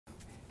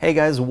Hey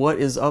guys, what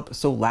is up?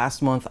 So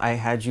last month I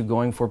had you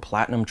going for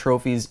platinum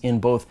trophies in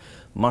both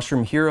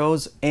Mushroom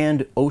Heroes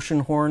and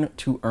Oceanhorn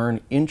to earn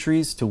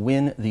entries to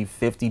win the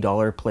 $50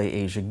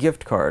 PlayAsia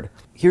gift card.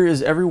 Here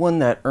is everyone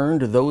that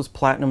earned those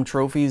platinum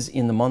trophies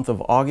in the month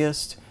of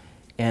August,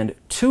 and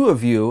 2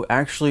 of you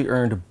actually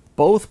earned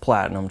both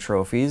platinum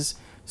trophies.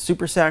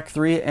 Super Sack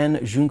 3 and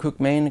Jungkook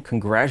Main,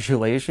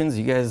 congratulations,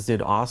 you guys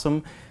did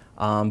awesome.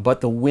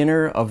 But the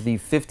winner of the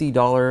 $50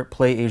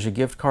 PlayAsia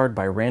gift card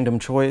by random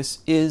choice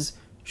is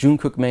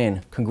Jungkook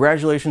Main.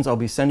 Congratulations, I'll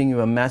be sending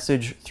you a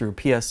message through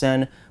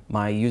PSN.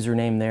 My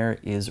username there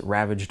is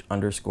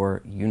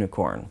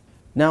ravaged_unicorn.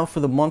 Now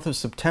for the month of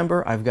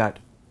September, I've got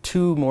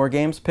 2 more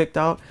games picked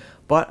out,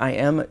 but I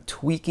am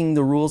tweaking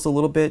the rules a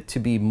little bit to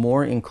be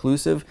more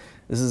inclusive.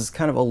 This is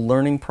kind of a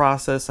learning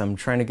process. I'm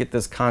trying to get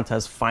this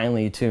contest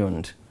finely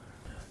tuned.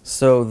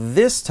 So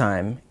this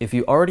time, if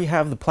you already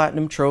have the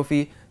platinum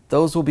trophy,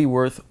 those will be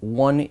worth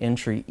 1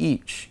 entry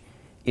each.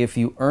 If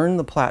you earn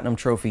the platinum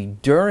trophy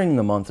during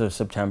the month of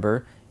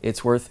September,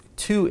 it's worth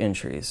 2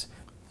 entries.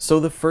 So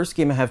the first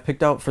game I have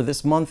picked out for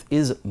this month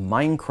is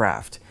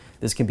Minecraft.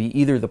 This can be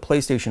either the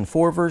PlayStation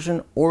 4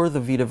 version or the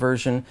Vita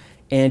version,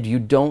 and you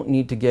don't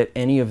need to get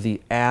any of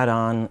the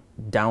add-on,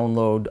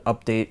 download,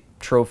 update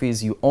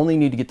trophies. You only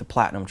need to get the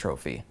platinum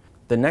trophy.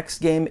 The next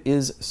game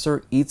is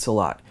Sir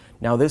Eats-A-Lot.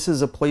 Now this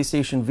is a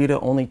PlayStation Vita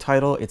only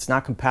title. It's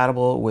not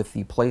compatible with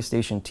the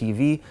PlayStation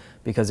TV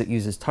because it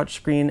uses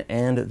touchscreen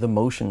and the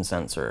motion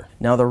sensor.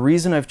 Now the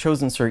reason I've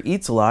chosen Sir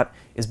Eats-A-Lot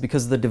is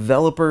because the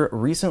developer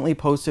recently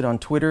posted on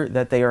Twitter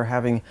that they are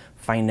having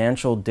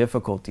financial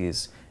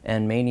difficulties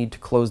and may need to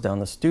close down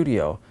the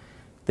studio.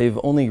 They've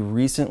only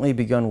recently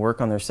begun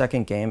work on their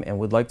second game and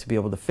would like to be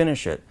able to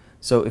finish it.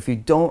 So if you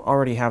don't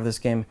already have this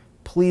game,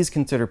 please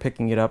consider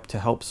picking it up to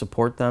help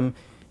support them.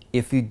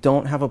 If you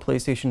don't have a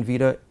PlayStation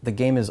Vita, the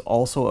game is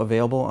also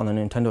available on the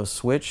Nintendo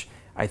Switch.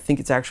 I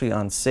think it's actually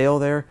on sale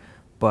there,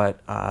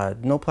 but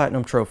no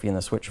platinum trophy in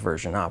the Switch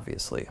version,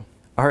 obviously.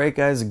 Alright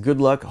guys,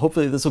 good luck.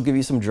 Hopefully this will give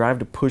you some drive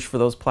to push for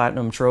those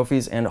platinum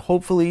trophies, and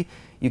hopefully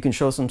you can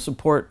show some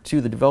support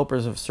to the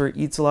developers of Sir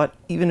Eats-A-Lot,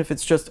 even if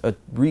it's just a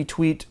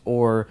retweet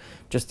or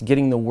just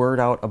getting the word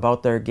out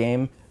about their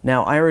game.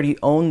 Now, I already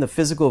own the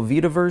physical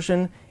Vita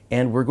version,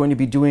 and we're going to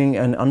be doing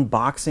an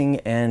unboxing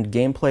and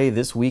gameplay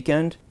this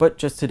weekend. But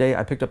just today,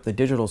 I picked up the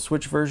digital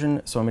Switch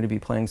version, so I'm going to be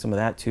playing some of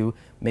that too.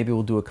 Maybe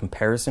we'll do a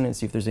comparison and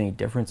see if there's any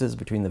differences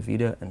between the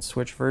Vita and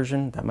Switch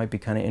version. That might be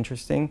kind of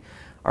interesting.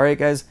 All right,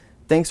 guys,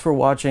 thanks for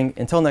watching.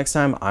 Until next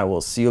time, I will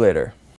see you later.